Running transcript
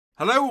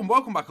Hello and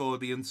welcome back,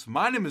 audience.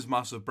 My name is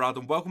MassiveBrad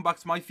and welcome back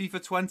to my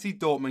FIFA 20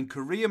 Dortmund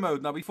career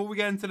mode. Now, before we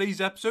get into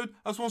today's episode,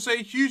 I just want to say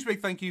a huge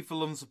big thank you for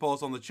love and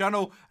support on the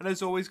channel. And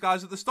as always,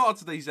 guys, at the start of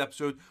today's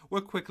episode,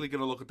 we're quickly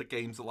going to look at the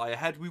games that lie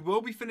ahead. We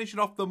will be finishing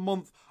off the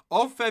month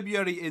of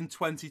February in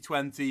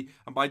 2020.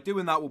 And by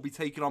doing that, we'll be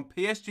taking on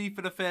PSG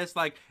for the first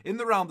leg in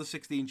the round of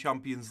 16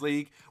 Champions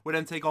League. We'll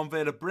then take on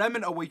Werder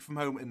Bremen away from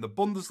home in the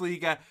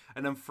Bundesliga.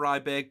 And then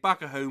Freiburg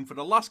back at home for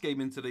the last game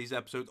in today's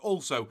episode,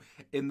 also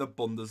in the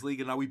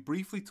Bundesliga. Now, we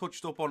briefly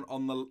touched up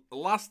on the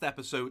last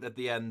episode at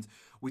the end.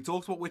 We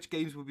talked about which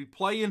games we'd be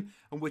playing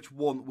and which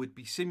one we'd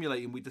be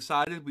simulating. We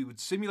decided we would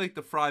simulate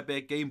the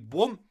Freiburg game,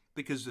 one,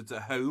 because it's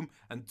at home,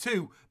 and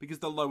two, because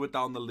they're lower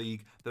down the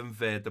league than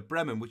Werder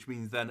Bremen, which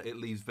means then it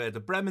leaves Werder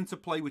Bremen to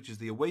play, which is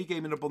the away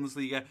game in the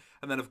Bundesliga,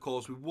 and then, of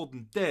course, we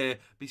wouldn't dare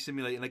be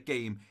simulating a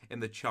game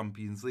in the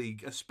Champions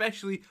League,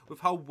 especially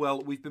with how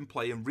well we've been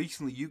playing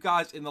recently. You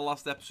guys, in the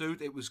last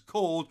episode, it was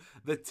called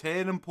the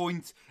turning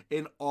point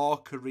in our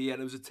career,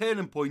 and it was a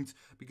turning point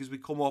because we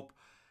come up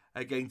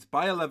against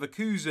Bayer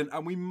Leverkusen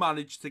and we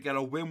managed to get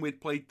a win.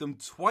 We'd played them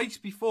twice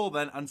before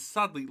then and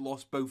sadly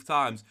lost both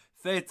times.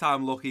 Third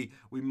time lucky,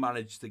 we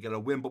managed to get a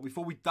win. But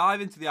before we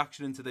dive into the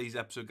action in today's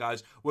episode,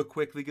 guys, we're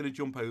quickly going to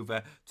jump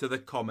over to the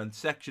comment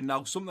section.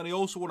 Now, something I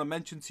also want to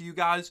mention to you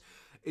guys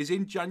is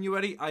in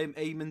January, I am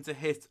aiming to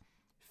hit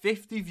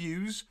 50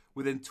 views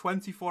within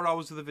 24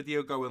 hours of the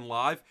video going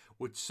live,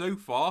 which so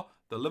far,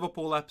 the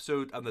Liverpool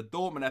episode and the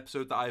Dortmund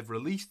episode that I've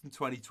released in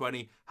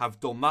 2020 have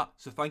done that.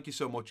 So thank you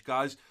so much,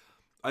 guys.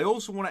 I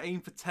also want to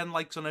aim for 10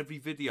 likes on every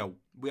video.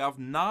 We have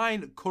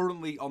 9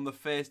 currently on the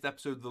first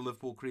episode of the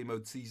Liverpool Career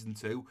Mode Season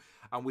 2.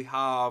 And we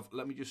have,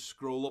 let me just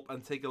scroll up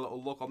and take a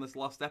little look on this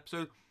last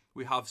episode.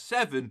 We have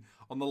 7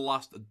 on the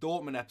last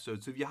Dortmund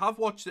episode. So if you have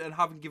watched it and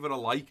haven't given a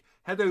like,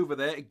 head over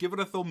there and give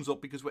it a thumbs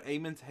up because we're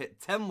aiming to hit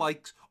 10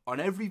 likes on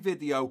every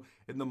video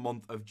in the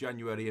month of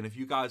January. And if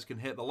you guys can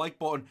hit the like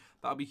button,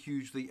 that'll be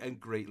hugely and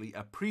greatly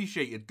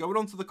appreciated. Going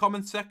on to the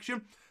comment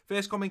section.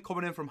 First comment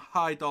coming in from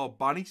Haidar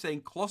Bani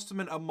saying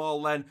Klosterman and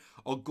Marlen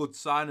are good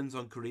signings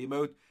on career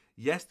mode.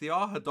 Yes, they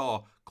are,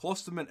 Haidar.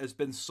 Klosterman has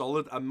been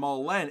solid and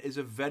Marlen is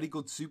a very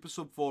good super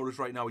sub for us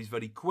right now. He's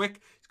very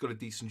quick. He's got a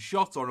decent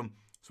shot on him.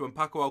 So when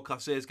Paco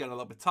Alcacer is getting a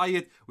little bit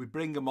tired, we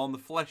bring him on. The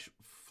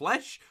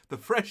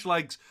fresh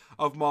legs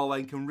of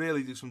Marlen can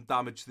really do some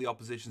damage to the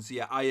opposition. So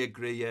yeah, I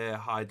agree.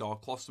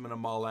 Haidar, Klosterman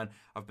and Marlen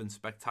have been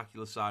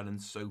spectacular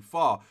signings so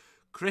far.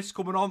 Chris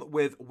coming on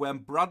with when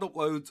Brad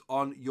uploads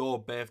on your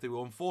birthday.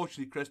 Well,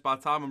 unfortunately, Chris, by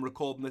the time I'm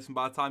recording this and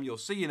by the time you're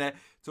seeing it,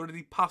 it's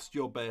already past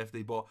your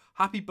birthday. But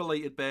happy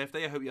belated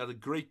birthday. I hope you had a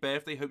great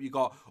birthday. I hope you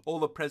got all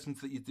the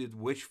presents that you did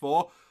wish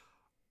for.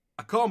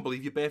 I can't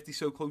believe your birthday's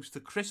so close to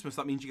Christmas.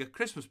 That means you get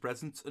Christmas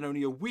presents and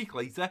only a week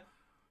later,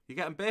 you're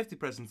getting birthday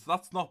presents.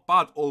 That's not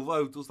bad.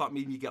 Although, does that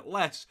mean you get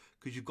less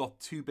because you've got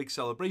 2 big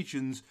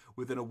celebrations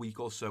within a week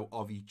or so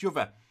of each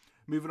other?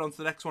 Moving on to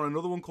the next one,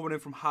 another one coming in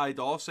from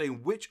Haidar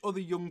saying, which other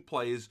young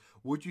players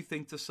would you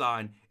think to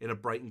sign in a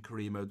Brighton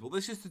career mode? Well,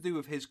 this is to do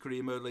with his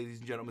career mode, ladies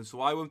and gentlemen, so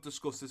I won't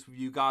discuss this with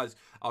you guys.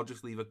 I'll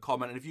just leave a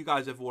comment. And if you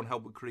guys ever want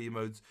help with career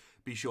modes,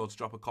 be sure to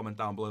drop a comment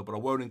down below, but I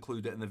won't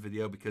include it in the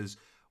video because,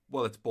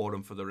 well, it's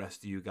boring for the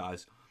rest of you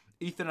guys.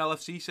 Ethan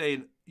LFC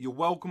saying, you're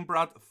welcome,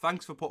 Brad.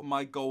 Thanks for putting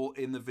my goal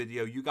in the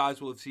video. You guys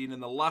will have seen in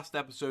the last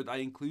episode, I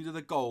included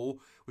a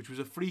goal, which was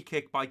a free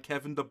kick by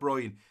Kevin De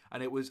Bruyne,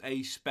 and it was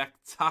a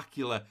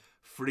spectacular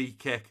free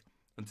kick.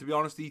 And to be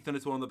honest, Ethan,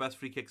 it's one of the best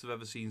free kicks I've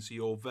ever seen, so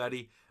you're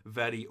very,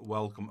 very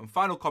welcome. And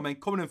final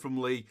comment coming in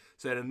from Lee,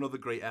 saying another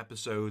great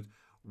episode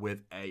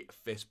with a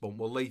fist bump.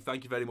 Well, Lee,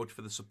 thank you very much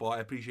for the support.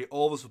 I appreciate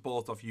all the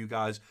support of you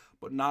guys.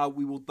 But now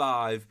we will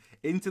dive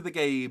into the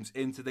games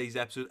in today's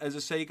episode. As I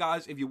say,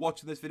 guys, if you're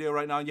watching this video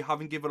right now and you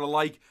haven't given a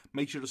like,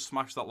 make sure to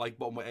smash that like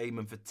button. We're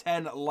aiming for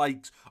 10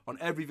 likes on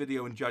every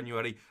video in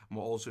January. And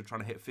we're also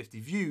trying to hit 50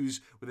 views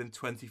within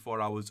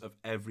 24 hours of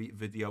every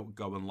video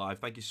going live.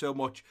 Thank you so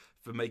much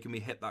for making me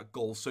hit that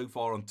goal so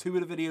far on 2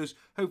 of the videos.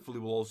 Hopefully,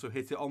 we'll also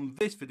hit it on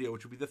this video,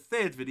 which will be the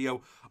 3rd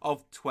video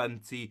of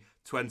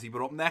 2020.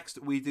 But up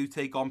next, we do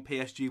take on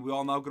PSG. We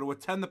are now going to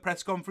attend the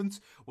press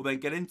conference. We'll then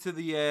get into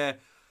the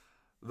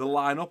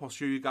lineup. I'll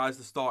show you guys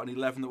the starting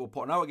 11 that we're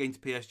putting out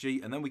against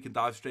PSG, and then we can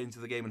dive straight into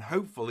the game and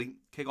hopefully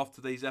kick off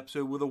today's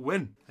episode with a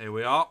win. Here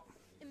we are.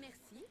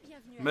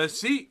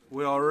 Merci,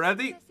 we are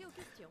ready.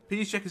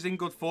 PSG is in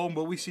good form.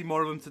 Will we see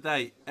more of them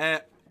today?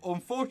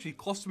 Unfortunately,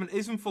 Klosterman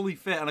isn't fully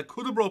fit, and I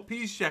could have brought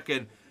PSG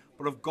in,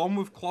 but I've gone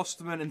with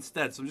Klosterman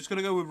instead. So I'm just going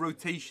to go with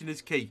rotation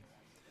is key.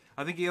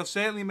 I think he'll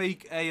certainly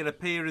make an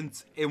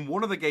appearance in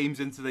one of the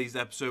games in today's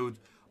episode,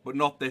 but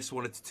not this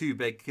one. It's too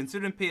big.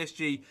 Considering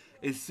PSG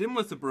is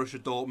similar to Borussia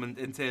Dortmund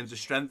in terms of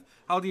strength,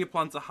 how do you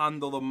plan to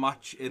handle the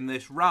match in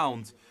this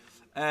round?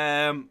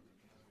 We'll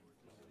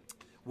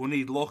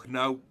need luck.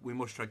 No, we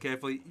must try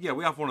carefully. Yeah,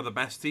 we have one of the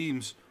best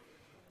teams.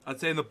 I'd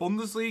say in the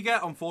Bundesliga,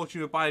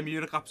 unfortunately with Bayern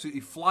Munich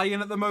absolutely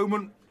flying at the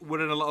moment.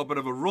 We're in a little bit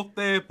of a rut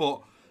there,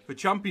 but for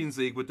Champions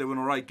League, we're doing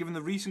all right. Given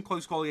the recent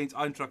close call against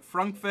Eintracht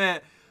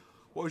Frankfurt,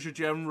 what was your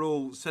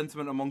general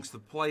sentiment amongst the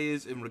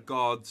players in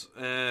regards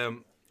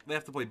They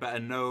have to play better.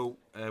 No,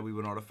 we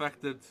were not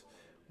affected.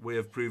 We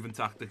have proven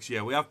tactics.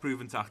 Yeah, we have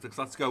proven tactics.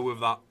 Let's go with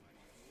that.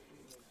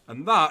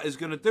 And that is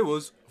going to do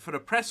us for the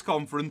press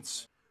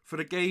conference for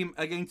the game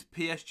against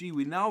PSG.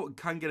 We now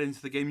can get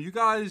into the game. You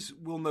guys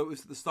will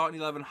notice that the starting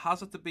 11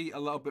 has had to be a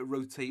little bit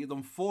rotated.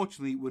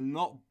 Unfortunately, we're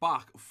not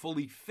back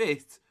fully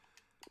fit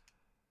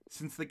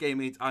since the game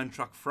against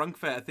Eintracht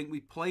Frankfurt. I think we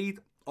played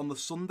on the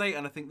Sunday,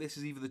 and I think this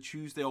is either the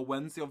Tuesday or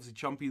Wednesday. Obviously,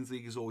 Champions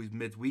League is always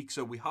midweek,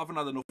 so we haven't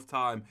had enough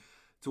time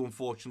to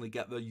unfortunately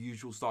get the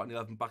usual starting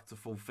 11 back to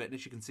full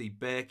fitness. You can see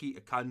Berkey,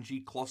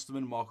 Akanji,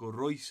 Klosterman, Marco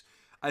Reus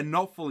are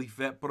not fully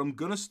fit, but I'm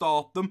going to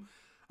start them.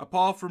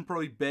 Apart from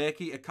probably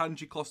Berkey,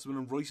 Akanji, Klosterman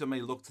and Reus, I may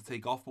look to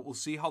take off, but we'll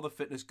see how the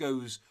fitness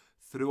goes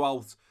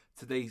throughout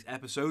today's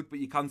episode. But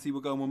you can see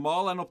we're going with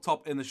Marlen up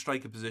top in the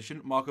striker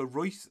position, Marco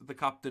Reus, the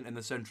captain, in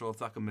the central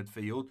attack and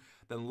midfield,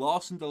 then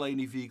Larson,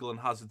 Delaney, Weigl and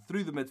Hazard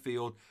through the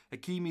midfield,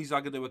 Hakimi,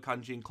 Zagadou,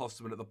 Akanji and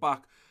Klosterman at the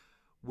back,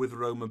 with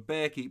Roman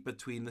Berkey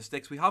between the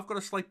sticks. We have got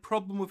a slight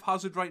problem with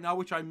Hazard right now,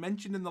 which I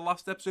mentioned in the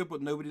last episode,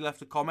 but nobody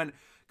left a comment.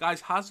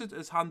 Guys, Hazard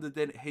has handed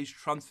in his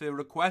transfer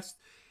request.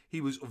 He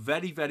was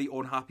very, very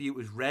unhappy. It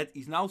was red.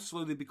 He's now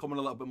slowly becoming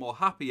a little bit more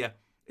happier.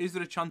 Is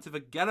there a chance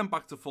of getting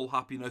back to full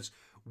happiness?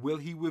 Will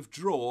he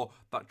withdraw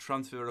that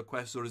transfer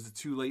request, or is it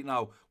too late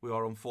now? We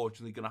are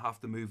unfortunately going to have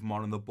to move him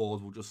on, and the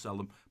board will just sell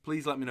him.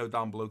 Please let me know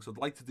down below, because I'd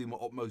like to do my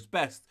utmost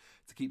best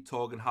to keep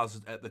Torgan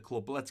Hazard at the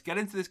club. But let's get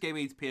into this game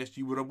against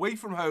PSG. We're away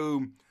from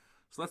home,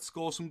 so let's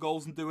score some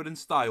goals and do it in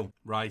style.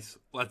 Right,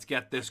 let's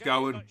get this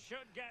going.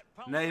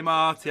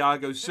 Neymar,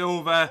 Thiago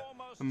Silva,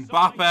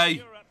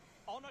 Mbappe.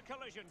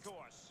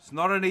 It's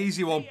not an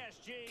easy one.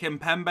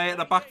 Kimpembe at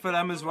the back for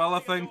them as well, I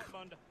think.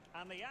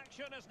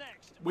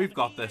 We've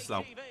got this,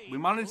 though. We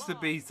managed to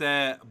beat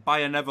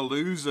Bayern never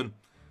losing.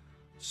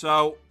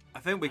 So, I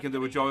think we can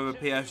do a job with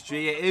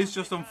PSG. It is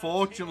just,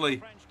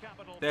 unfortunately,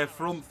 their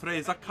front three.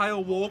 Is that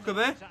Kyle Walker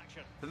there?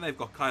 I think they've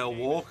got Kyle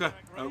Walker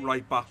at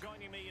right back.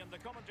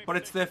 But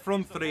it's their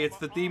front three. It's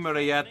the Di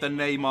Maria, the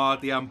Neymar,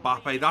 the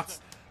Mbappe.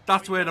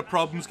 That's where the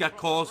problems get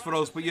caused for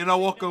us. But you know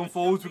what? Going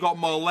forwards, we've got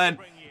Marlen.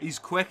 He's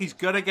quick. He's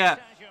going to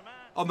get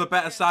on the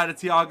better side of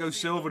Thiago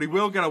Silva. He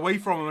will get away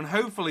from him and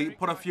hopefully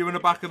put a few in the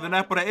back of the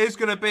net. But it is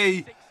going to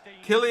be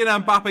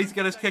Kylian Mbappe to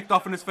get us kicked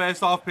off in his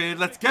first half period.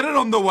 Let's get it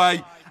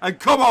underway. And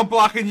come on,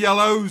 black and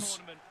yellows.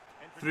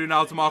 Through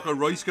now to Marco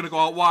Reus. Going to go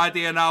out wide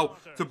here now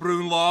to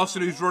Brune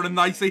Larson, who's running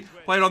nicely.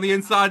 Playing on the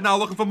inside now,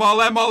 looking for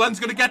Marlen. Marlen's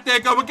going to get there.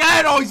 Go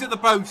again. Oh, he's at the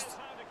post.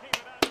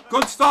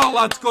 Good start,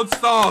 lads. Good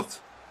start.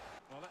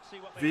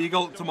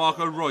 Weigl to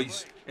Marco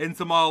Reus.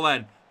 Into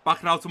Marlen.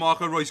 Back now to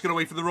Marco Reus. Going to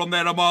wait for the run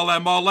there to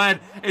Marlen. Marlen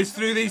is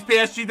through these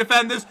PSG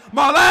defenders.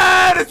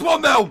 Marlen! It's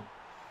 1-0.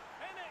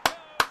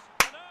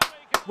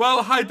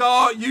 Well,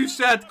 Haidar, you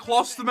said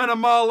Klosterman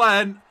and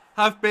Marlen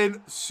have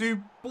been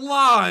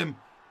sublime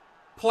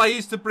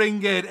players to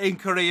bring in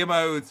career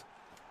mode.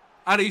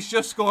 And he's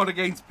just scored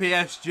against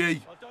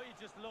PSG.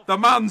 The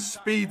man's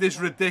speed is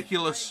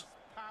ridiculous.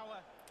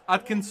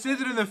 I'd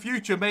consider in the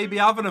future maybe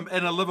having him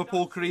in a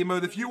Liverpool career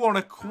mode. If you want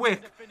a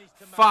quick,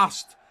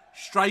 fast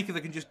striker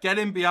that can just get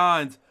in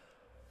behind,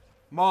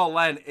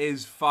 Marlen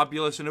is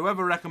fabulous. And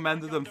whoever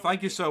recommended him,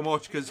 thank you so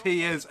much, because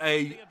he is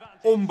a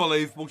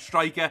unbelievable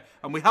striker.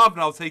 And we have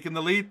now taken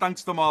the lead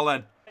thanks to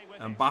Marlen.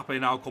 Mbappe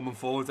now coming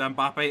forward.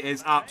 Mbappe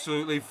is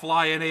absolutely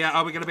flying here.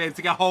 Are we going to be able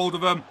to get hold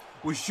of him?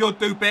 We should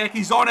do.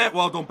 Berkey's on it.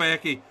 Well done,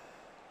 Berkey.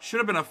 Should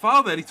have been a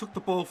foul there. He took the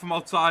ball from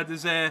outside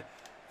his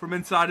from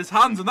inside his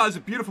hands, and that is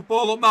a beautiful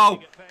ball up now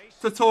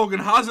to Torgan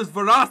Hazard.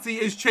 Verratti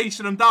is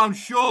chasing him down.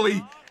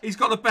 Surely he's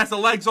got the better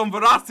legs on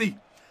Verratti.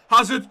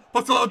 Hazard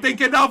puts a little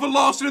dink in now for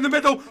Larson in the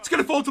middle. It's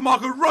going to fall to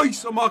Marco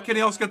Reus, and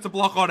Marquinhos gets a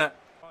block on it.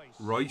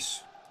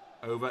 Reus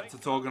over to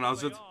Torgan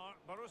Hazard.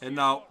 In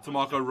now to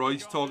Marco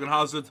Reus. Torgan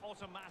Hazard.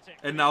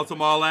 In now to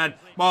Marlen.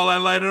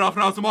 Marlen laying it off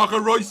now to Marco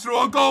Reus. Through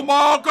on goal.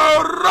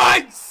 Marco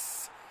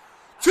Reus!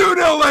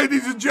 2-0,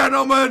 ladies and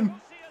gentlemen.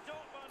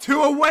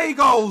 2 away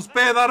goals.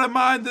 Bear that in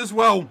mind as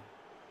well.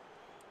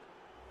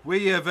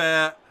 We have,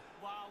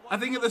 I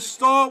think at the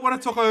start when I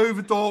took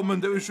over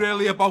Dortmund, it was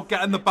really about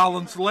getting the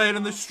balance,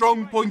 learning the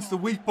strong points, the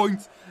weak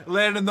points,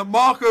 learning that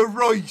Marco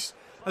Reus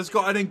has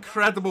got an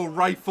incredible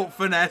right foot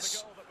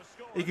finesse.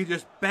 He can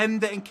just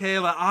bend it and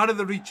curl it out of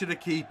the reach of the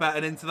keeper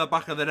and into the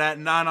back of the net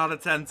 9 out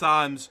of 10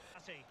 times.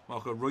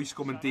 Marco Reus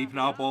coming deep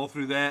now, ball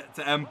through there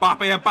to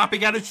Mbappe. Mbappe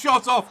getting a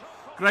shot off.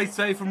 Great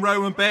save from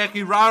Roman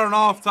Berkey, right on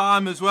half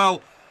time as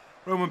well.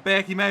 Roman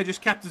Berkey may have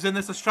just kept us in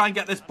this. Let's try and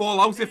get this ball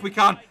out if we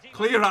can.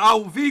 Clear it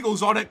out.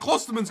 Weigl's on it.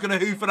 Klosterman's going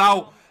to hoof it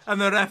out. And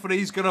the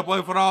referee's going to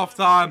blow for half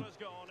time.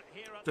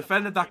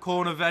 Defended that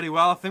corner very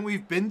well. I think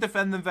we've been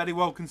defending very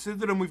well,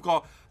 considering we've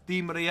got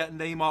Di Maria,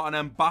 Neymar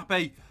and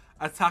Mbappe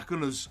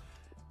attacking us.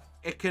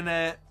 It can,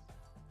 I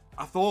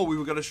thought we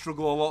were going to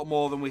struggle a lot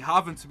more than we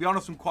have. And to be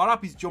honest, I'm quite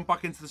happy to jump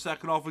back into the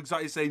second half with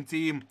exactly the same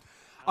team.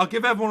 I'll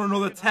give everyone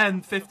another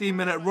 10-15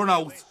 minute run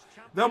out.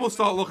 Then we'll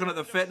start looking at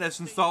the fitness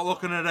and start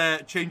looking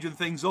at changing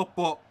things up.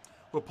 But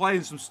we're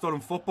playing some stunning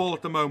football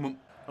at the moment.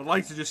 I'd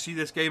like to just see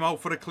this game out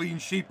for a clean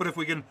sheet. But if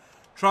we can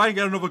Try and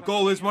get another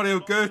goal. There's Mario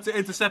Götze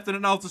intercepting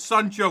it now to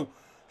Sancho.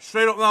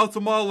 Straight up now to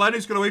Marlen,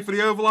 who's going to wait for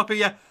the overlap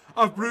here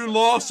of Brune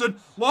Larsen.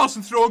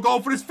 Larsen throwing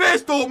goal for his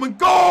first Dortmund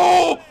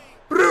goal!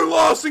 Brune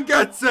Larsen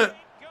gets it!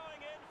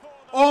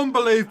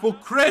 Unbelievable.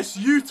 Chris,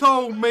 you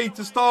told me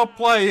to start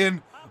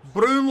playing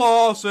Brune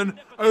Larsen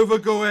over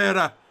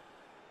Guerra.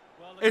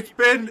 He's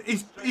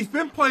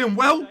been playing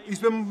well. He's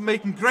been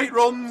making great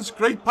runs,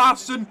 great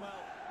passing,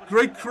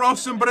 great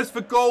crossing, but as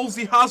for goals,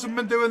 he hasn't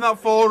been doing that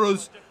for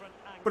us.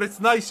 But it's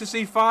nice to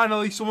see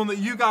finally someone that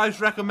you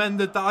guys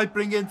recommended that I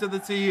bring into the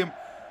team.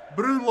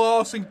 Brune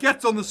Larsen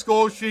gets on the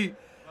score sheet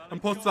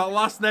and puts that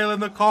last nail in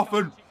the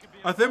coffin.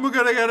 I think we're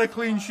going to get a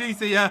clean sheet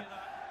here.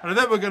 And I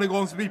think we're going to go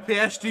on to beat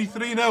PSG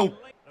 3-0.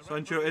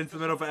 Sancho into the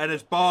middle for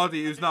Enes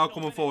Bardi, who's now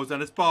coming forward.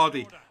 Enes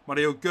Bardi,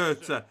 Mario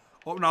Götze.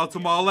 Up now to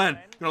Marlen.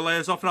 Going to lay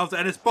us off now to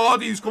Enes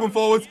Bardi, who's coming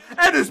forward.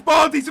 Enes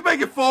Bardi to make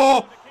it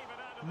 4.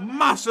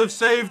 Massive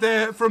save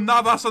there from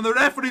Navas, and the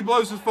referee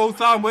blows his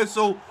full-time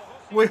whistle.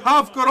 We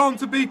have got on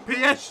to beat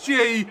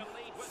PSG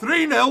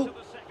 3-0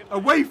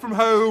 away from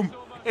home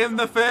in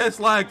the first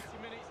leg.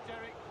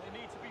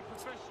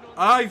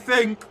 I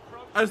think,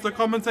 as the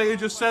commentator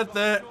just said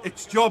there,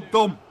 it's job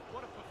done.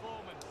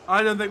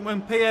 I don't think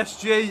when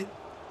PSG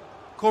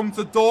come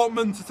to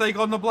Dortmund to take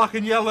on the black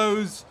and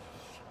yellows,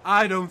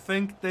 I don't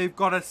think they've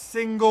got a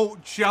single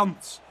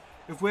chance.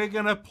 If we're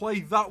going to play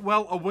that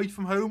well away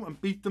from home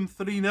and beat them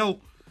 3-0,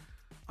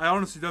 I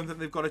honestly don't think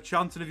they've got a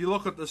chance. And if you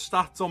look at the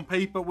stats on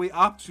paper, we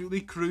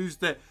absolutely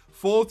cruised it.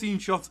 14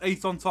 shots,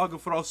 8 on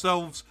target for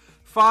ourselves.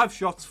 5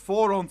 shots,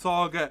 4 on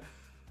target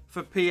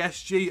for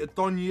PSG.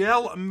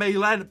 Daniel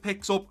Malen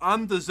picks up,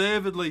 and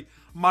deservedly,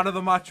 man of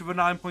the match with a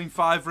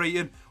 9.5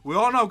 rating. We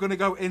are now going to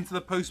go into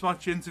the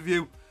post-match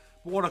interview.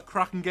 But what a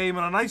cracking game,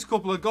 and a nice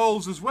couple of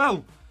goals as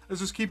well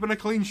as us keeping a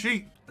clean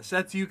sheet. I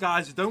said to you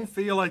guys, I don't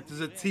feel like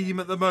there's a team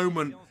at the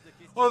moment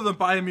other than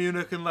Bayern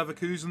Munich and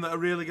Leverkusen that are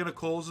really going to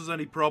cause us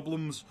any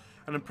problems.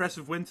 An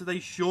impressive win today.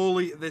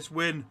 Surely this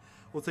win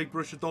will take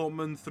Borussia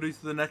Dortmund through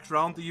to the next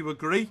round. Do you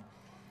agree?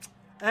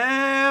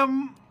 Yeah,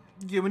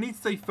 we need to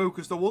stay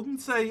focused. I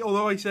wouldn't say,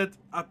 although I said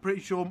I'm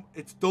pretty sure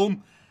it's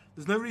done,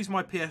 there's no reason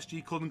why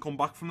PSG couldn't come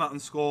back from that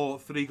and score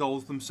 3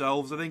 goals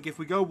themselves. I think if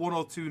we go 1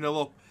 or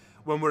 2-0 up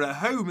when we're at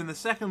home in the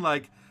second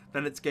leg,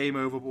 then it's game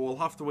over, but we'll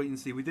have to wait and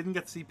see. We didn't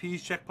get to see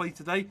Piszczek play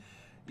today.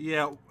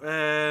 Yeah,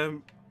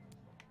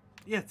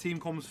 team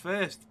comes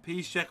first.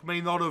 Piszczek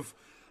may not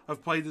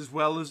have played as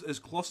well as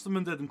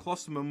Klosterman did, and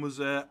Klosterman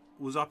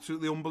was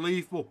absolutely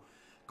unbelievable.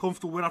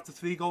 Comfortable win after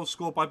 3 goals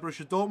scored by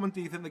Borussia Dortmund.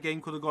 Do you think the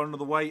game could have gone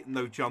another way?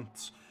 No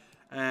chance.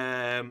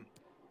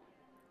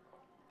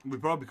 We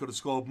probably could have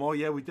scored more.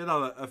 Yeah, we did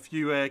have a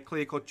few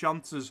clear-cut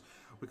chances.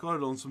 We could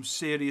have done some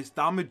serious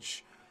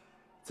damage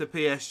to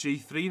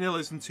PSG. 3-0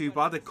 isn't too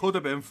bad. It could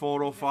have been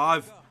 4 or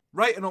 5.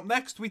 Right, and up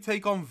next we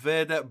take on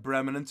Werder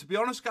Bremen. And to be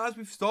honest, guys,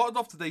 we've started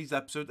off today's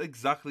episode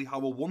exactly how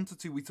I wanted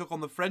to. We took on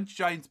the French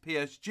giants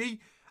PSG,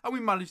 and we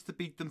managed to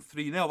beat them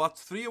 3-0.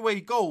 That's 3 away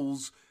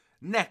goals.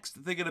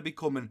 Next, they're going to be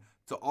coming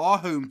to our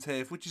home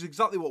turf, which is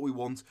exactly what we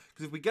want.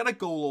 Because if we get a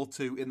goal or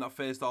 2 in that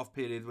first half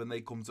period when they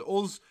come to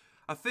us,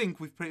 I think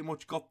we've pretty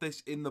much got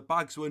this in the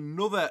bag. So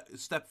another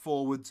step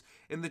forwards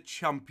in the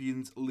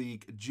Champions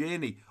League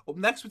journey. Up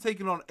next, we're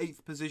taking on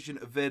 8th position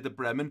Werder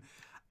Bremen.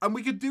 And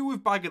we could do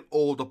with bagging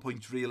all the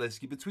points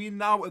realistically. Between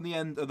now and the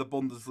end of the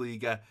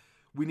Bundesliga,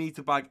 we need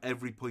to bag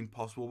every point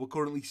possible. We're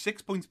currently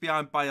 6 points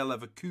behind Bayer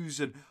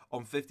Leverkusen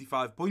on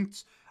 55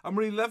 points. And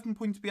we're 11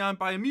 points behind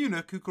Bayern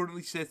Munich, who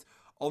currently sit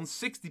on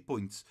 60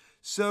 points.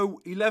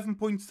 So 11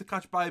 points to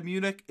catch Bayern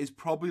Munich is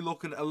probably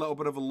looking a little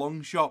bit of a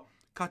long shot.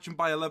 Catching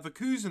Bayer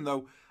Leverkusen,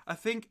 though, I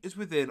think is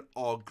within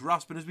our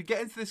grasp. And as we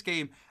get into this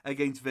game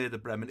against Werder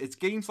Bremen, it's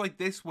games like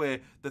this where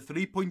the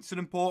 3 points are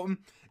important.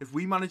 If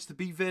we manage to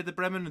beat Werder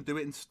Bremen and do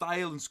it in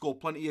style and score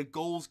plenty of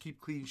goals,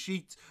 keep clean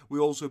sheets, we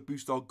also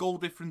boost our goal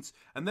difference.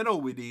 And then all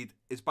we need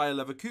is Bayer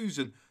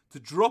Leverkusen to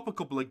drop a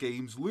couple of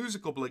games, lose a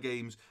couple of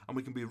games, and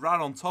we can be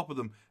right on top of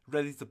them,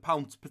 ready to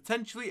pounce.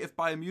 Potentially, if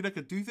Bayern Munich,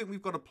 I do think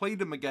we've got to play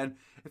them again.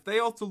 If they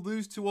are to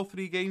lose 2 or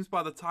 3 games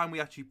by the time we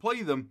actually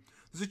play them,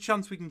 there's a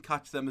chance we can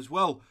catch them as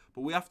well.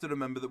 But we have to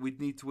remember that we'd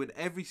need to win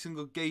every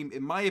single game,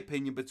 in my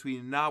opinion,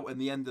 between now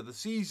and the end of the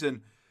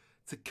season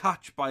to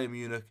catch Bayern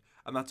Munich.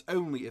 And that's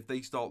only if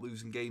they start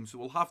losing games. So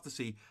we'll have to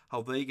see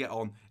how they get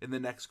on in the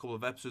next couple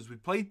of episodes. We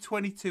played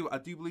 22. I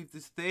do believe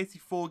there's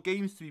 34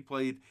 games to be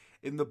played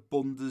in the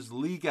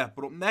Bundesliga.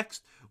 But up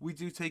next, we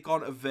do take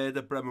on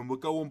Werder Bremen. We're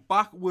going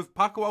back with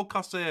Paco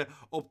Alcacer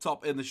up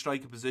top in the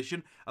striker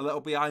position. A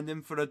little behind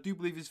him for, I do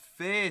believe, his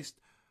first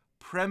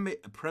Premier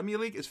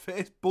League, his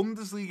first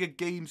Bundesliga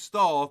game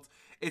start.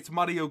 It's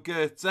Mario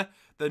Götze,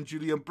 then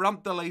Julian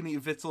Brandt, Delaney,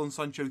 Witzel and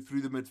Sancho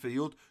through the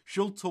midfield.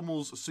 Schultz,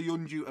 Hummels,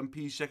 Soyuncu and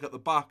Piszczek at the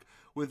back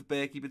with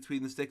Berkey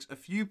between the sticks. A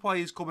few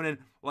players coming in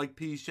like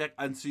Piszczek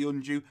and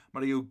Soyuncu,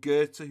 Mario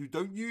Götze, who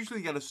don't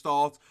usually get a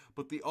start,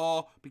 but they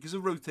are because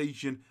of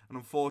rotation. And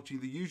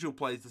unfortunately, the usual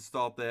players that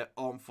start there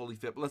aren't fully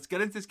fit. But let's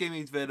get into this game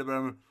against Werder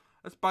Bremen.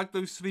 Let's bag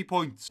those 3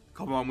 points.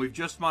 Come on, we've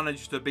just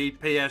managed to beat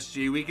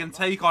PSG. We can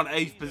take on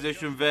 8th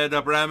position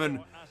Werder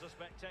Bremen.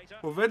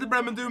 Well, Werder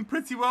Bremen doing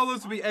pretty well though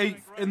to be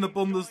 8th in the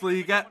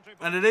Bundesliga.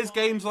 And it is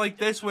games like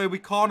this where we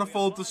can't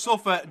afford to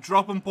suffer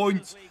dropping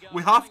points.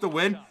 We have to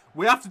win.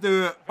 We have to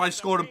do it by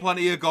scoring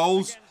plenty of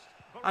goals.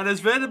 And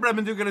as Werder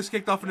Bremen do get us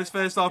kicked off in this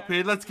first half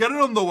period, let's get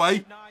it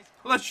underway.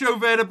 Let's show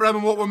Werder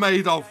Bremen what we're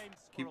made of.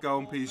 Keep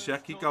going, please,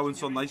 Jack. Keep going,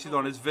 son. Nicely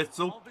done. It's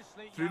Witzel.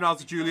 Through now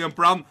to Julian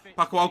Brandt.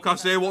 Paco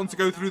Alcacer wanting to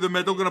go through the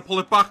middle. Going to pull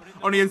it back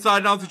on the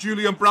inside now to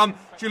Julian Brandt.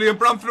 Julian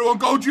Brandt through on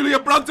goal.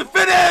 Julian Brandt to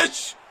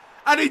finish!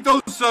 And he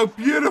does so.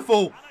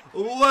 Beautiful.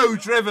 Low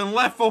driven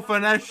left foot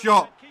finesse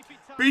shot.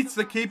 Beats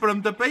the keeper.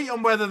 I'm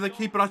debating whether the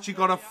keeper actually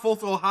got a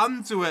foot or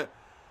hand to it.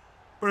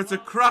 But it's a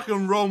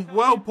cracking run.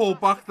 Well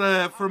pulled back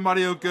there from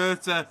Mario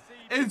Goethe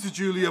into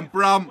Julian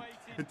Brandt.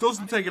 It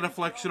doesn't take a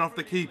deflection off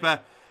the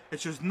keeper.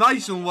 It's just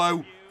nice and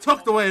low.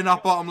 Tucked away in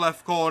that bottom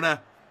left corner.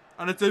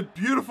 And it's a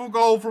beautiful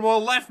goal from our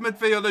left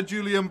midfielder,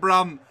 Julian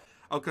Brandt.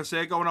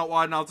 Alcacer going out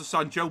wide now to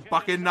Sancho.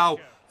 Back in now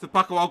to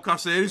Paco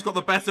Alcacer. He's got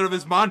the better of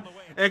his man.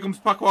 Here comes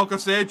Paco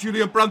Alcacer.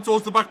 Julian Brandt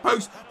towards the back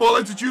post. Ball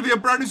into Julian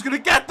Brandt, who's going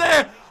to get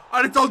there.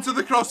 And it's onto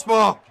the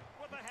crossbar.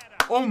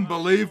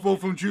 Unbelievable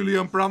from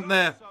Julian Brandt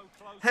there.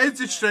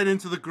 Heads it straight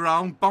into the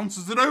ground.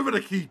 Bounces it over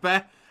the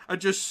keeper. And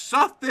just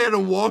sat there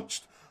and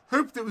watched.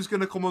 Hoped it was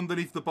going to come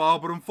underneath the bar.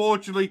 But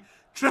unfortunately,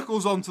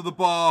 trickles onto the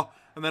bar.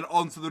 And then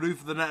onto the roof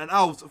of the net and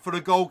out for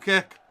a goal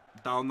kick.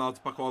 Down now to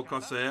Paco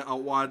Alcacer.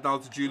 Out wide now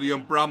to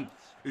Julian Brandt,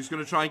 who's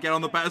going to try and get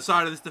on the better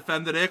side of this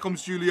defender. Here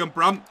comes Julian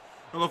Brandt.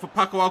 Going for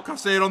Paco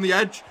Alcacer on the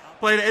edge.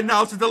 Playing it in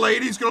now to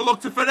Delaney. He's going to look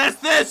to finesse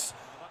this.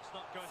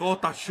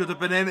 Thought that should have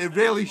been in. It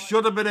really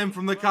should have been in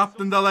from the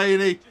captain,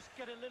 Delaney.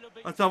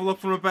 Let's have a look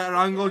from a better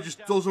angle.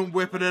 Just doesn't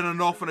whip it in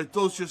enough. And it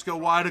does just go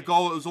wide a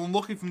goal. It was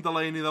unlucky from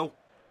Delaney though.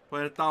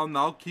 Play it down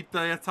now. Keep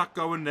the attack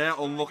going there.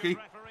 Unlucky.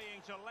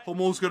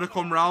 Hummel's going to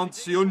come round.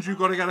 Seunju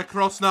got to get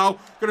across now.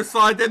 Going to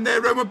slide in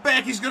there. Roman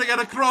Becky's going to get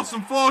across.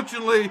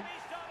 Unfortunately,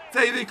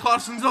 Davy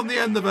Klaasen's on the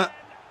end of it.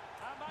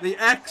 The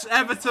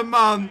ex-Everton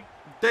man,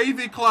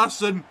 Davy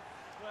Klaasen.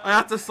 I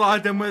had to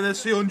slide in with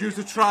Seunju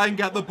to try and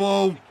get the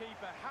ball.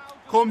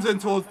 Comes in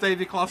towards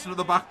Davy Klaasen at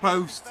the back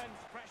post.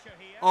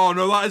 Oh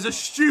no, that is a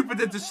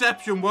stupid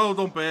interception. Well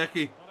done,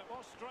 Becky.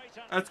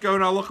 Let's go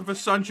now, looking for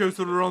Sancho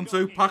to run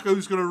to.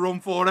 Paco's going to run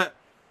for it.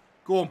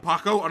 Go on,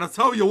 Paco. And I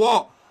tell you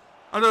what,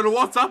 I don't know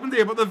what's happened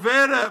here, but the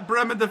Werder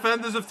Bremen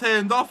defenders have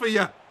turned off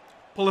here.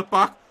 Pull it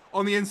back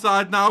on the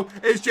inside now.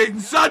 It's Jadon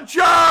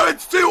Sancho.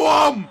 It's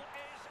 2-1.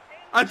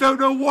 I don't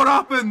know what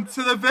happened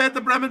to the Werder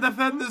Bremen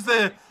defenders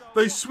there.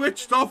 They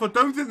switched off. I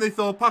don't think they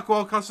thought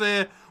Paco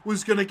Alcacer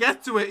was going to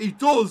get to it. He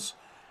does.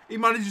 He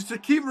manages to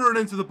keep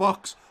running into the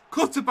box.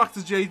 Cuts it back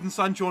to Jadon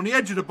Sancho on the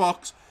edge of the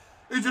box,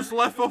 who just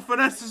left off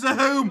finesses at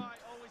home.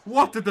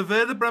 What did the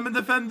Werder Bremen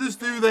defenders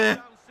do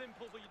there?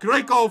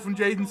 Great goal from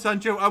Jadon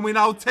Sancho, and we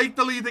now take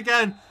the lead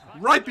again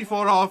right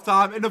before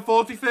half-time in the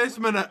 41st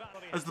minute.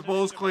 As the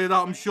ball's cleared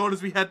out, I'm sure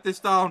as we head this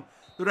down,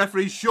 the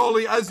referee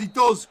surely, as he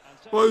does,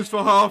 blows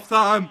for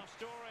half-time.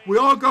 We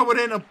are going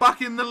in and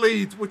back in the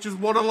lead, which is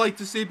what I like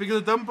to see,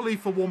 because I don't believe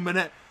for 1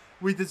 minute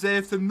we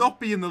deserve to not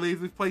be in the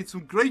lead. We've played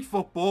some great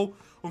football.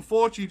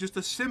 Unfortunately, just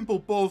a simple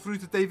ball through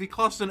to Davy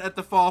Klaasen at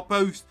the far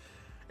post.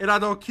 It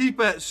had our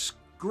keeper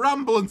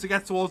scrambling to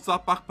get towards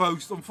that back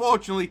post.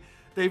 Unfortunately,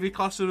 Davy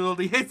Klaasen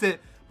already hit it.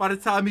 By the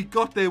time he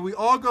got there, we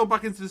are going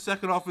back into the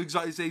second half with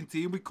exactly the same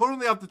team. We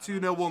currently have the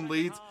 2-0-1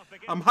 lead.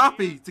 I'm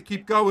happy to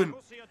keep going.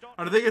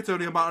 And I think it's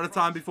only a matter of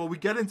time before we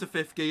get into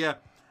 5th gear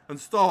and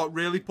start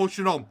really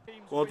pushing on.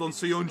 Well done,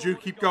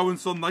 Seunju. Keep going,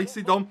 son.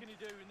 Nicely done.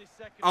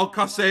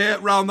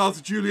 Alcacer round now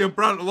to Julian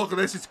Brandt. Look at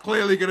this. It's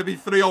clearly going to be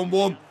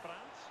 3-on-1.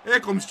 Here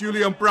comes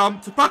Julian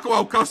Brandt to Paco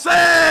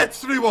Alcacer.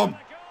 It's 3-1.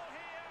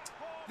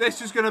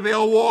 This is going to be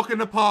a walk in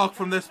the park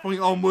from this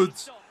point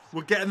onwards.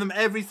 We're getting them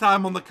every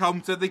time on the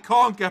counter. They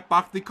can't get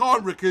back. They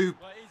can't recoup.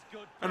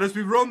 And as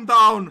we run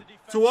down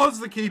towards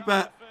the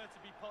keeper,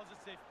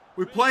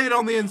 we play it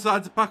on the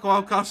inside to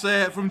Paco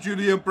Alcacer from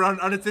Julian Brandt.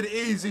 And it's an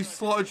easy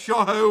slotted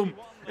shot home.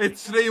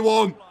 It's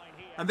 3-1.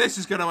 And this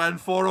is going to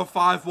end 4 or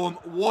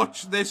 5-1.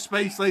 Watch this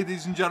space,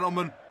 ladies and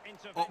gentlemen.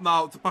 Up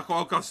now to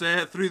Paco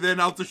Alcacer. Through there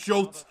now to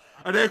Schultz.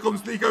 And here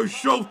comes Nico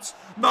Schultz.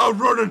 Now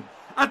running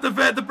at the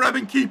Werder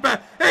Bremen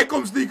keeper. Here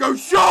comes Nico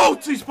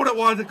Schultz. He's put it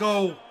wide of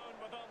goal.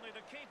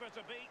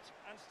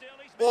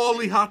 All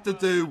he had to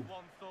do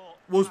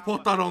was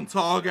put that on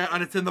target,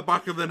 and it's in the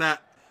back of the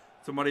net.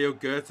 To Mario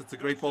Goethe. It's a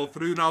great ball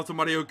through now to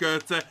Mario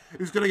Goethe,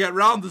 who's going to get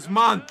round his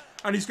man,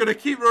 and he's going to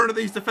keep running at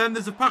these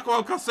defenders. If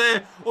Paco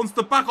Alcacer wants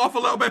to back off a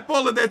little bit,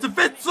 ball in there to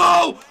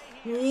Witzel.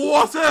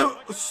 What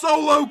a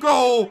solo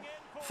goal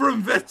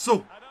from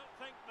Witzel.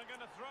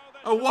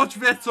 And watch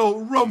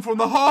Witzel run from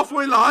the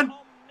halfway line.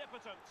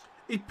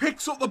 He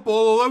picks up the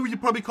ball, although you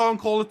probably can't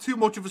call it too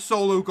much of a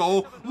solo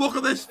goal. Look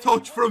at this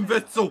touch from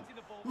Witzel.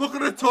 Look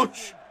at the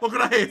touch. Look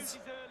at the hit.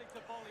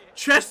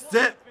 Chests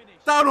it.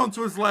 Down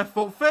onto his left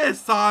foot.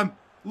 First time.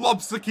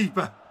 Lobs the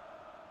keeper.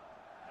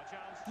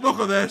 Look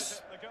at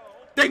this.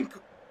 Dink.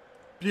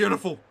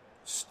 Beautiful.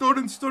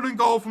 Stunning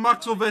goal from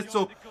Axel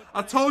Witzel.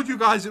 I told you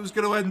guys it was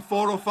going to end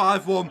 4 or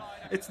 5-1.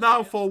 It's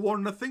now 4-1,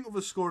 and I think with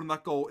us scoring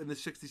that goal in the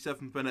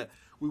 67th minute,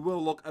 we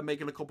will look at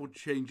making a couple of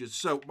changes.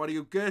 So,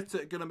 Mario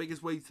Goethe going to make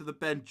his way to the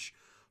bench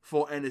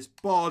for Ennis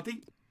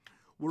Bardi.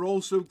 We're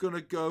also going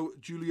to go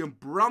Julian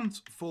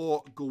Brandt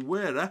for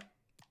Guerra.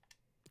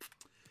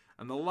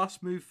 And the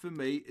last move for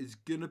me is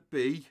going to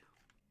be,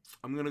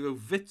 I'm going to go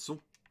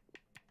Witzel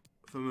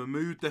for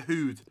Mahmoud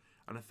Dahoud.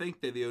 And I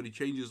think they're the only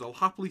changes. I'll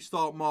happily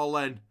start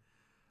Marlen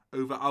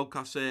over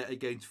Alcacer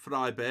against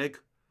Freiburg.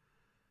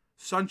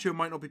 Sancho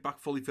might not be back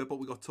fully fit, but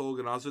we got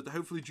Torgan Hazard.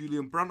 Hopefully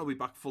Julian Brandt will be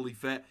back fully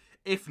fit.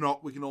 If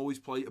not, we can always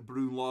play a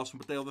Brun Larsen.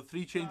 But they are the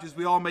 3 changes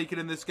we are making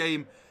in this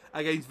game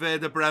against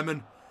Werder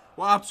Bremen.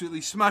 We're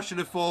absolutely smashing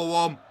it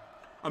 4-1.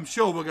 I'm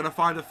sure we're going to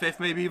find a 5th,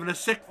 maybe even a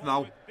 6th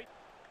now.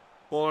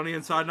 Ball on the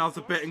inside now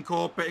to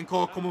Bittencourt.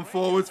 Bittencourt coming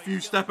forwards. Few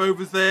step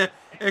overs there.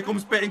 Here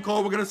comes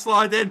Bittencourt. We're going to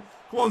slide in.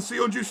 Come on,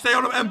 Sionju, stay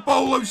on him. And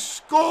Mbolo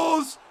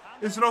scores.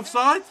 Is it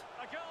offside?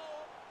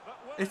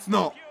 It's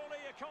not.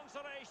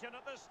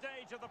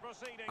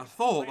 I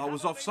thought that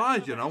was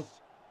offside, you know.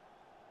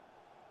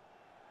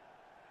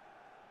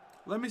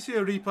 Let me see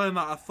a replay on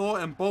that. I thought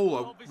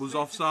Mbolo was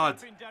offside.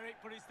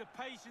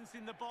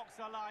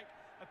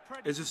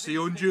 Is it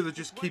Sionju that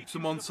just keeps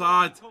him on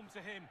side?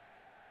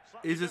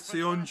 Is it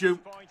Sionju?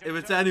 If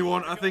it's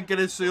anyone, I think it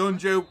is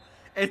Sionju.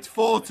 It's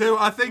 4-2.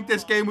 I think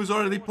this game was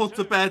already put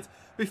to bed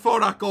before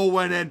that goal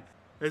went in.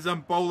 Is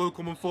Mbolo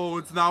coming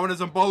forwards now, and as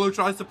Mbolo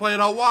tries to play it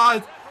out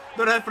wide,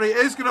 the referee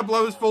is going to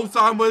blow his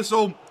full-time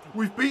whistle.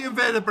 We've beaten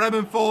Werder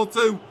Bremen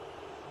 4-2.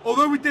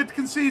 Although we did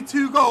concede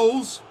 2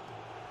 goals,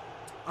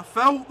 I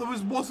felt there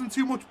wasn't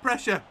too much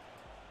pressure.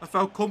 I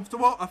felt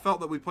comfortable. I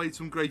felt that we played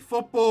some great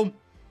football.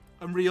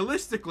 And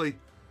realistically,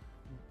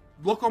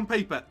 look on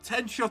paper,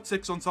 10 shots,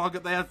 6 on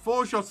target. They had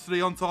 4 shots, 3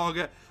 on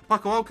target.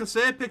 Paco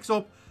Alcacer picks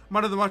up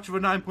man of the match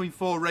with a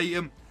 9.4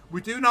 rating.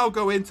 We do now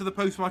go into the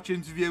post-match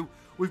interview.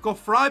 We've got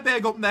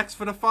Freiburg up next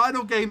for the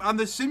final game and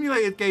the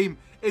simulated game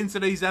in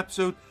today's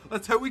episode.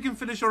 Let's hope we can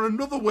finish on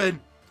another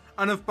win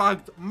and have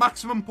bagged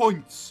maximum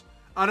points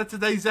out of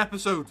today's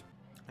episode.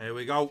 Here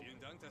we go.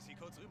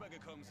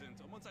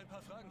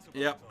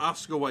 Yep,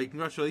 ask away.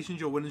 Congratulations,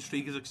 your winning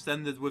streak is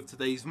extended with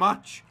today's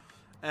match.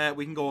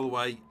 We can go all the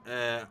way.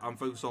 I'm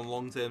focused on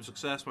long-term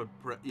success.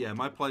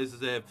 My players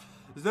deserve.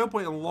 There's no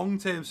point in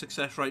long-term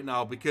success right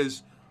now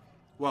because,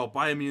 well,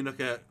 Bayern Munich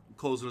are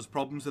causing us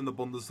problems in the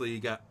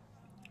Bundesliga.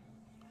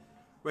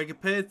 When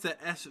compared to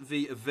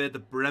SV Werder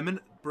Bremen,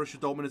 Borussia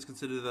Dortmund is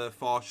considered a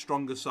far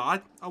stronger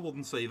side. I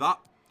wouldn't say that.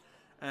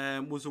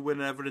 Was a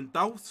winner ever in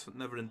doubt?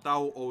 Never in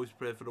doubt. Always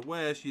pray for the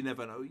worst. You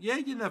never know. Yeah,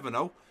 you never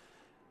know.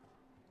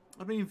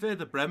 I mean,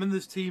 Werder Bremen,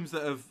 there's teams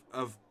that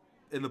have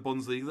in the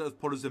Bundesliga that have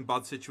put us in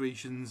bad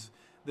situations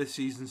this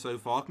season so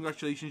far.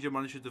 Congratulations, you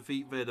managed to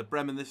defeat Werder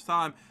Bremen this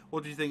time.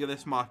 What do you think of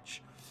this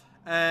match?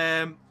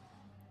 I'm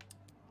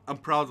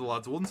proud of the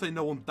lads. I wouldn't say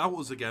no one doubt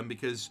us again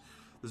because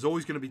there's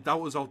always going to be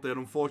doubters out there.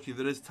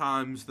 Unfortunately, there is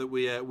times that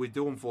we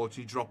do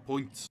unfortunately drop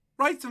points.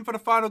 Right, and for the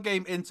final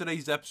game in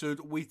today's episode,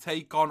 we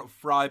take on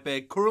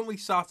Freiburg, currently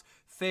sat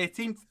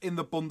 13th in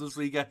the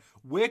Bundesliga.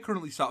 We're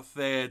currently sat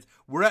 3rd.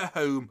 We're at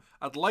home.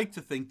 I'd like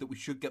to think that we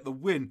should get the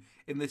win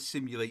in this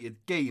simulated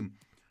game.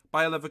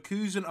 Bayer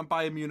Leverkusen and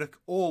Bayern Munich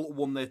all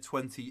won their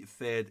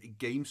 23rd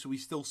game, so we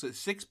still sit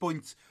 6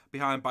 points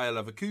behind Bayer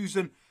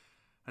Leverkusen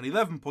and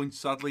 11 points,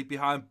 sadly,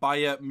 behind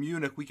Bayern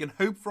Munich. We can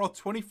hope for our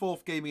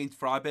 24th game against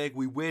Freiburg.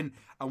 We win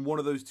and one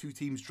of those 2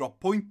 teams drop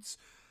points.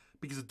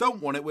 Because I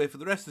don't want it where for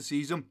the rest of the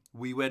season,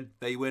 we win,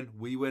 they win,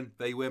 we win,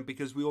 they win,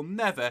 because we will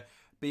never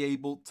be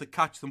able to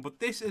catch them. But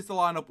this is the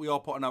lineup we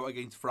are putting out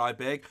against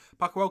Freiburg.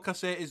 Paco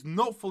Alcacer is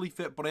not fully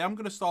fit, but I am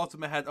going to start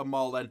him ahead of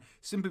Marlen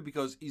simply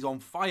because he's on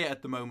fire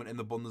at the moment in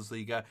the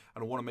Bundesliga,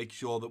 and I want to make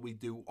sure that we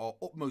do our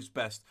utmost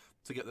best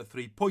to get the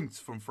 3 points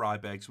from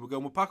Freiburg. So we're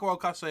going with Paco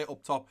Alcacer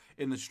up top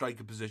in the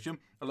striker position.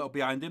 A little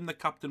behind him, the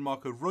captain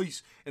Marco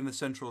Reus in the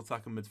central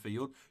attacking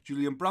midfield.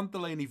 Julian Brandt,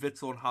 Delaney,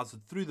 Witzel and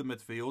Hazard through the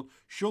midfield.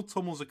 Schultz,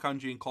 Hummels,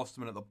 Akanji and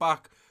Klosterman at the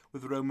back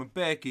with Roman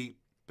Berkey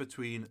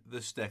between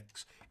the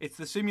sticks. It's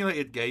the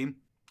simulated game.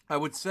 I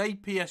would say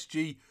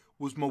PSG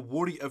was my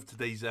worry of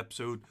today's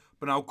episode,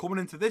 but now coming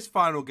into this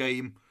final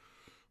game,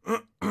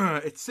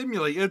 it's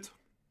simulated,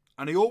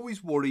 and I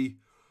always worry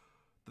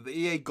that the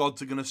EA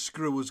gods are going to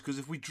screw us, because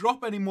if we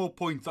drop any more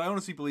points, I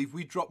honestly believe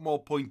we drop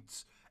more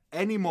points,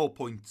 any more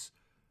points,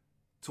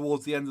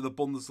 towards the end of the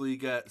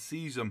Bundesliga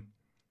season,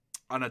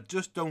 and I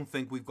just don't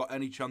think we've got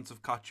any chance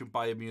of catching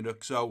Bayern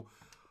Munich. So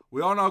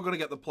we are now going to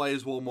get the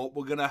players warm up.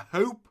 We're going to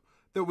hope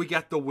that we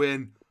get the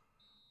win.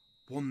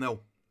 1-0.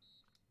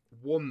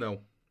 1-0.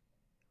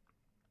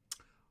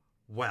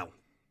 Well,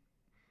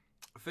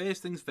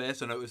 first things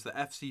first, I noticed that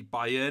FC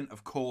Bayern,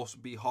 of course,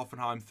 beat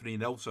Hoffenheim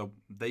 3-0, so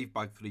they've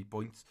bagged 3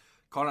 points.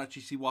 Can't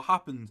actually see what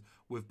happened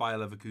with Bayer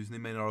Leverkusen. They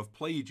may not have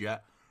played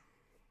yet.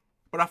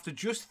 But after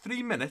just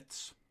 3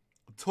 minutes,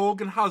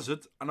 Torgan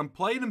Hazard, and I'm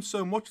playing him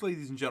so much,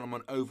 ladies and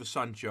gentlemen, over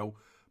Sancho,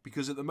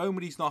 because at the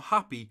moment he's not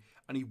happy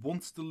and he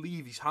wants to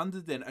leave. He's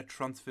handed in a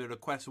transfer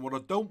request, and what I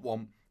don't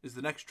want is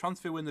the next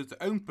transfer window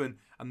to open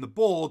and the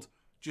board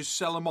just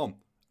sell him on.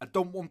 I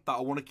don't want that.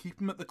 I want to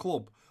keep him at the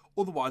club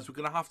Otherwise, we're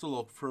going to have to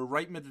look for a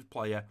right-mided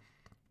player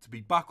to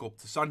be back up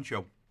to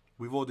Sancho.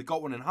 We've already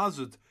got one in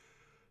Hazard,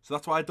 so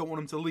that's why I don't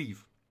want him to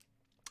leave.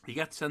 He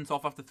gets sent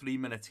off after 3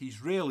 minutes.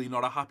 He's really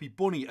not a happy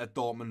bunny at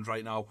Dortmund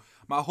right now.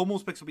 Matt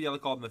Hummels picks up a yellow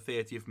card in the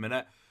 30th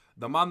minute.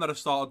 The man that I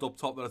started up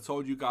top that I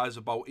told you guys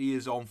about, he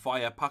is on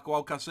fire.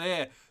 Paco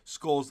Alcacer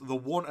scores the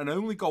one and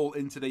only goal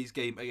in today's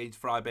game against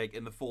Freiburg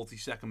in the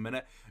 42nd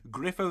minute.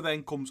 Griffo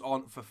then comes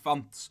on for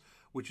Fantz,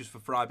 which is for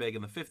Freiburg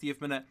in the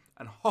 50th minute.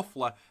 And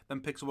Hoffler then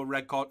picks up a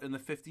red card in the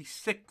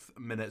 56th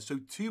minute. So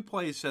 2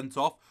 players sent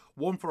off,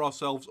 one for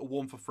ourselves and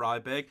one for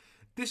Freiburg.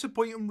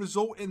 Disappointing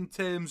result in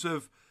terms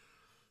of,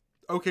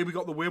 okay, we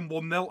got the win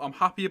 1-0. I'm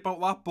happy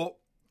about that, but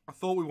I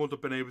thought we would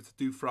have been able to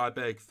do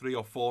Freiburg 3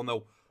 or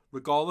 4-0.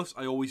 Regardless,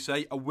 I always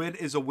say a win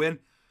is a win,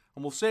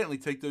 and we'll certainly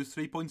take those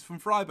 3 points from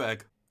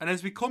Freiburg. And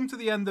as we come to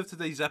the end of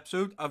today's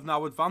episode, I've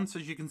now advanced,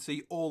 as you can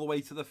see, all the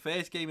way to the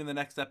first game in the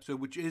next episode,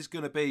 which is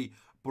going to be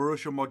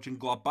Borussia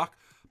Mönchengladbach.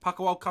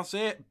 Paco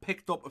Alcacer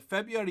picked up a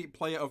February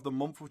Player of the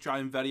Month, which I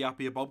am very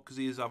happy about because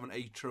he is having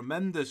a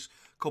tremendous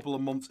couple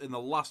of months in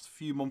the last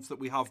few months that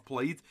we have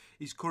played.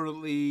 He's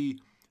currently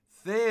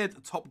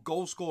 3rd top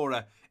goal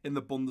scorer in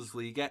the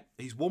Bundesliga.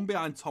 He's 1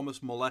 behind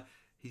Thomas Muller.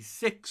 He's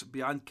 6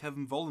 behind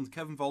Kevin Volland.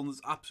 Kevin Volland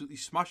is absolutely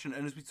smashing.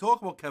 And as we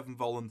talk about Kevin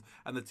Volland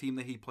and the team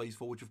that he plays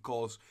for, which of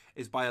course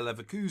is Bayer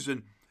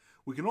Leverkusen,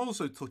 we can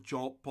also touch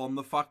upon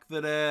the fact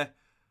that,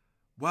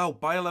 well,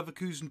 Bayer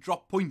Leverkusen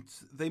dropped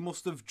points. They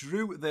must have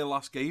drew their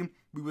last game.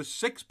 We were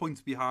 6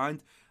 points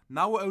behind.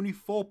 Now we're only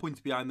 4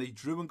 points behind. They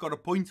drew and got a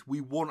point.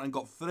 We won and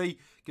got 3,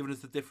 giving us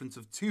the difference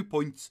of 2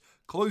 points,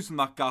 closing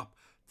that gap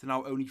to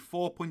now only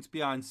 4 points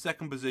behind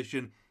second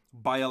position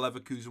Bayer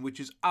Leverkusen, which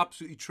is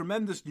absolutely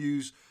tremendous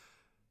news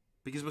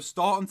because we're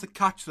starting to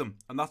catch them,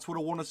 and that's what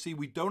I want to see.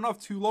 We don't have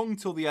too long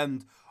till the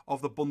end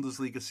of the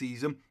Bundesliga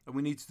season, and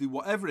we need to do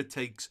whatever it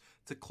takes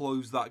to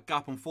close that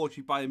gap.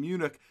 Unfortunately, Bayern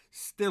Munich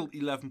still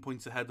 11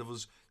 points ahead of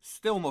us,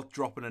 still not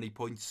dropping any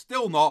points,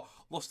 still not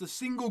lost a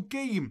single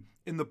game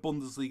in the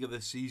Bundesliga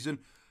this season.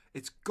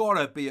 It's got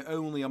to be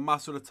only a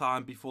matter of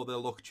time before their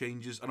luck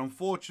changes, and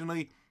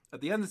unfortunately,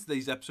 at the end of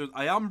today's episode,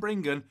 I am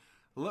bringing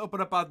a little bit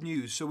of bad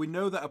news. So we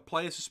know that a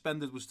player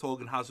suspended was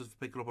Torgan Hazard for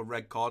picking up a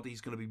red card.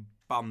 He's going to be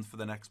banned for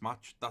the next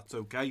match. That's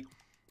okay.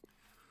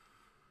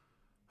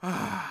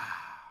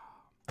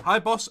 Hi,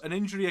 boss. An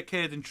injury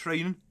occurred in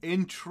training.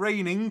 In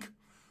training?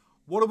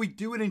 What are we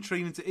doing in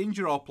training to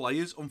injure our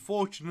players?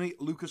 Unfortunately,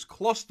 Lucas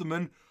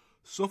Klosterman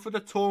suffered a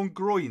torn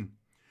groin.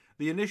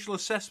 The initial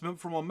assessment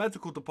from our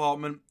medical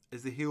department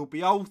is that he'll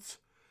be out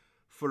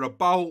for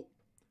about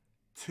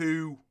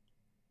 2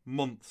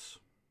 months.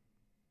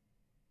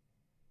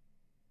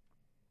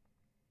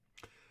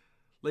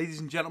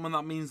 Ladies and gentlemen,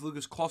 that means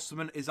Lucas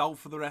Klosterman is out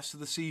for the rest of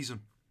the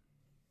season.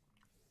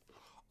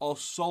 Our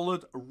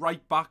solid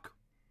right back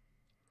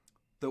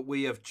that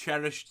we have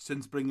cherished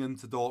since bringing him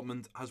to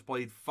Dortmund, has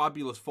played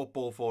fabulous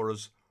football for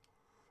us,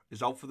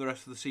 is out for the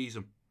rest of the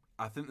season.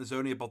 I think there's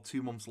only about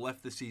 2 months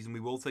left this season. We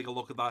will take a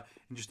look at that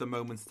in just a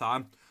moment's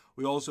time.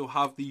 We also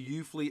have the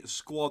Youthly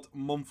Squad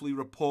monthly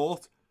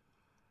report.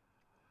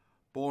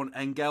 Born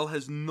Engel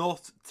has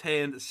not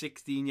turned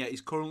 16 yet.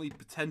 His currently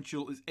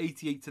potential is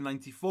 88 to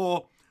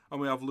 94. And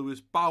we have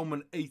Lewis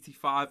Baumann,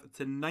 85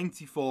 to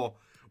 94.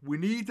 We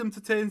need him to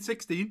turn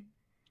 16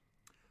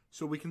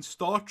 so we can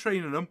start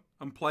training him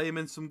and play him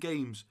in some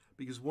games.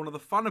 Because one of the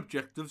fan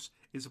objectives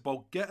is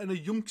about getting a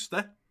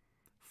youngster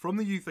from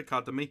the youth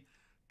academy,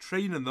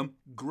 training them,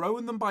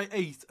 growing them by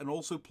 8, and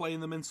also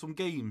playing them in some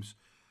games.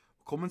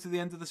 Coming to the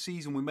end of the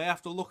season, we may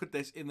have to look at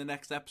this in the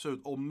next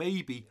episode. Or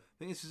maybe, I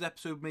think this is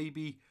episode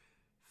maybe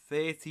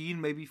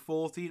 13, maybe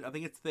 14. I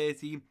think it's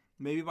 13.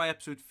 Maybe by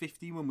episode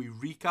 15, when we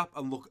recap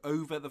and look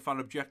over the fan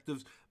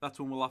objectives, that's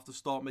when we'll have to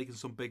start making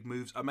some big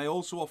moves. I may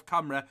also, off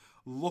camera,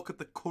 look at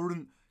the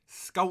current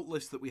scout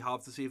list that we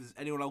have to see if there's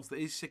anyone else that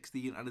is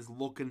 16 and is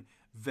looking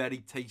very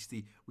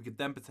tasty. We could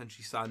then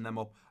potentially sign them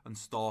up and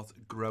start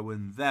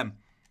growing them.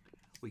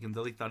 We can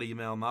delete that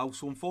email now.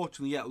 So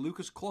unfortunately, yeah,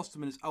 Lucas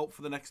Klosterman is out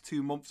for the next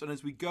 2 months. And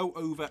as we go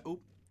over, oh,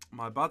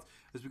 my bad.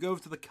 As we go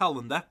over to the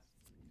calendar,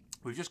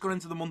 we've just gone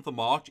into the month of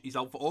March. He's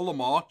out for all of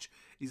March.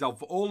 He's out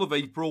for all of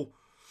April.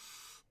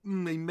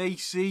 They may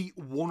see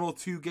 1 or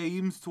 2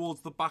 games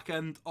towards the back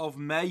end of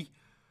May.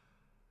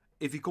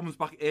 If he comes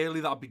back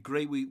early, that'd be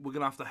great. We're going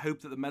to have to hope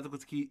that the medical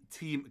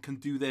team can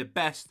do their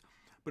best.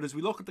 But as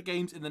we look at the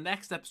games in the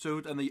next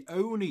episode, and the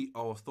only...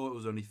 Oh, I thought it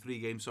was only 3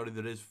 games. Sorry,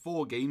 there is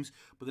 4 games.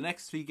 But the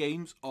next 3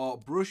 games are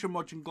Borussia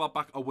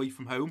Mönchengladbach away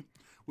from home.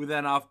 We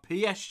then have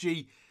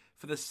PSG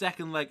for the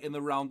second leg in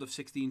the round of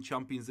 16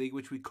 Champions League,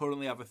 which we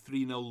currently have a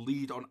 3-0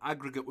 lead on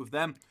aggregate with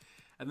them.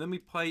 And then we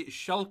play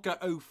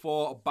Schalke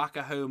 04 back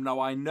at home. Now,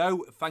 I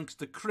know, thanks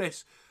to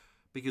Chris,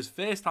 because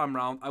first time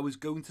round, I was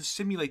going to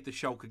simulate the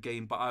Schalke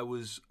game, but I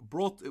was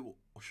brought,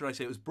 or should I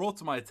say, it was brought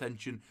to my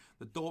attention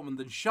that Dortmund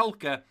and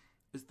Schalke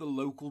is the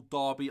local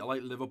derby,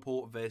 like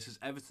Liverpool versus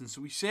Everton.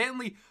 So we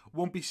certainly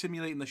won't be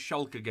simulating the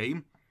Schalke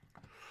game.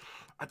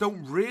 I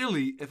don't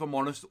really, if I'm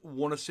honest,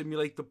 want to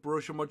simulate the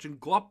Borussia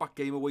Mönchengladbach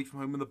game away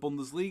from home in the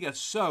Bundesliga.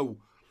 So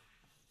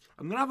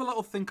I'm going to have a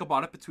little think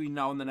about it between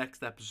now and the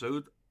next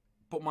episode.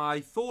 But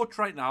my thoughts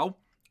right now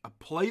are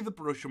play the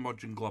Borussia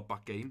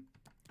Mönchengladbach game.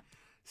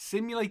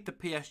 Simulate the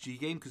PSG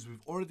game because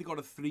we've already got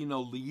a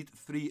 3-0 lead.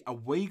 3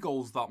 away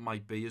goals that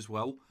might be as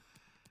well.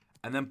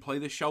 And then play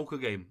the Schalke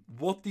game.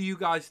 What do you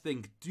guys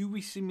think? Do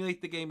we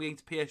simulate the game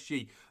against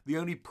PSG? The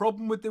only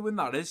problem with doing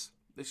that is,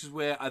 this is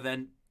where I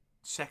then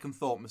second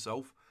thought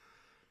myself.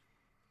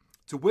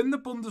 To win the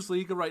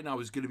Bundesliga right now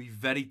is going to be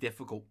very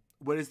difficult.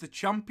 Whereas the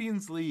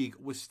Champions League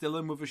was still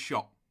in with a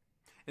shot.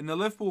 In the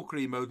Liverpool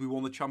career mode, we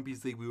won the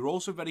Champions League. We were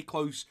also very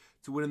close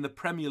to winning the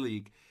Premier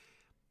League.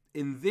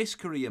 In this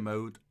career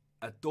mode,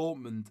 at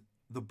Dortmund,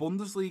 the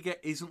Bundesliga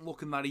isn't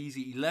looking that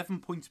easy. 11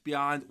 points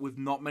behind with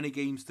not many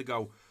games to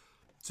go.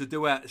 To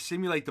do a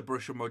simulate the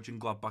Borussia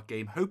Mönchengladbach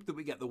game. Hope that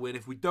we get the win.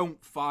 If we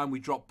don't, fine, we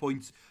drop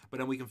points. But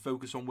then we can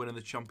focus on winning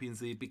the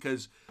Champions League.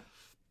 Because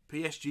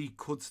PSG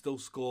could still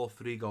score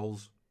 3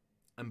 goals.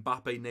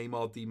 Mbappe,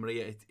 Neymar, Di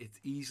Maria, it's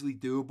easily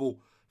doable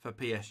for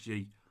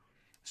PSG.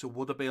 So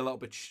would it be a little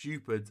bit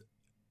stupid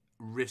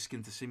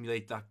risking to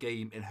simulate that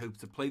game in hope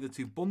to play the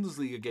 2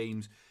 Bundesliga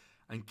games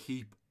and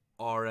keep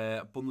our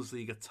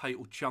Bundesliga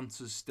title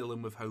chances still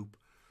in with hope?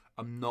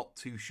 I'm not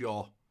too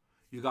sure.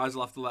 You guys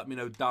will have to let me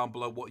know down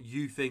below what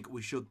you think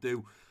we should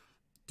do.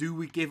 Do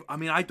we give... I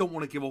mean, I don't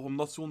want to give up. I'm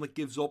not someone that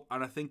gives up.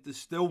 And I think there's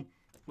still...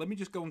 Let me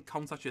just go and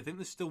count actually. I think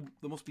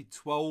there must be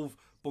 12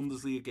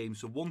 Bundesliga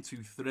games. So 1,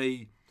 2,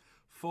 3...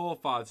 4,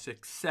 5,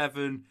 6,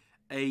 7,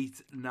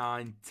 8,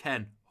 9,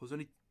 10. Was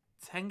only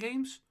 10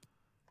 games?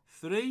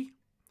 3,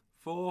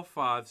 4,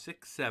 5,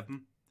 6,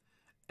 7,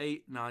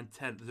 8, 9,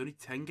 10. There's only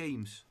 10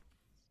 games.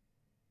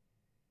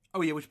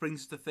 Oh yeah, which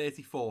brings us to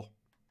 34.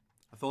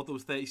 I thought there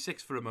was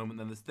 36 for a moment,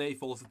 then there's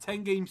 34. So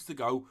 10 games to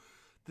go.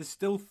 There's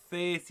still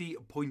 30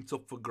 points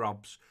up for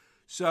grabs.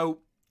 So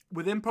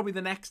within probably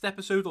the next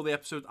episode or the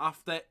episode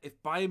after,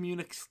 if Bayern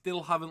Munich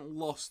still haven't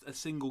lost a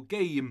single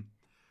game,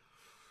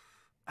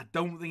 I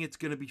don't think it's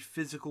going to be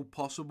physically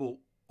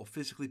possible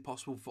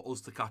for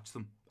us to catch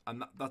them.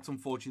 And that's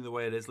unfortunately the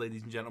way it is,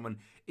 ladies and gentlemen.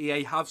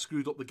 EA have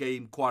screwed up the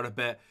game quite a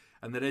bit.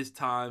 And there is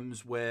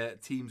times where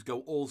teams go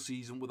all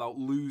season without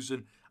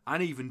losing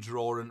and even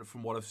drawing,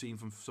 from what I've seen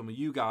from some of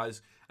you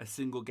guys, a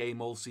single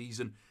game all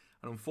season.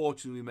 And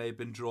unfortunately, we may have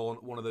been drawn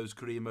one of those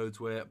career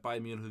modes where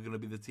Bayern Munich are going to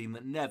be the team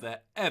that never,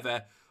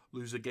 ever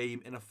lose a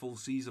game in a full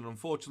season.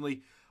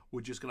 Unfortunately, we're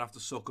just going to have to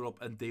suck it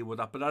up and deal with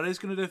that. But that is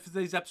going to do it for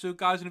today's episode,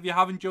 guys. And if you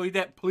have enjoyed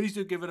it, please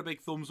do give it a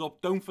big thumbs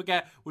up. Don't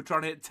forget, we're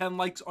trying to hit 10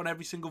 likes on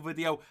every single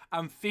video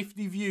and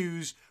 50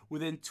 views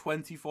within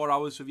 24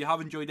 hours. So if you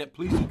have enjoyed it,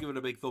 please do give it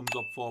a big thumbs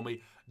up for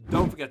me.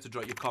 Don't forget to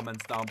drop your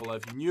comments down below.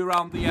 If you're new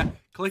around here,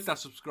 click that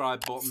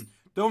subscribe button.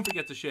 Don't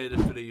forget to share this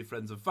video with your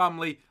friends and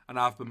family. And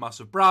I've been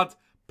MassiveBrad.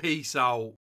 Peace out.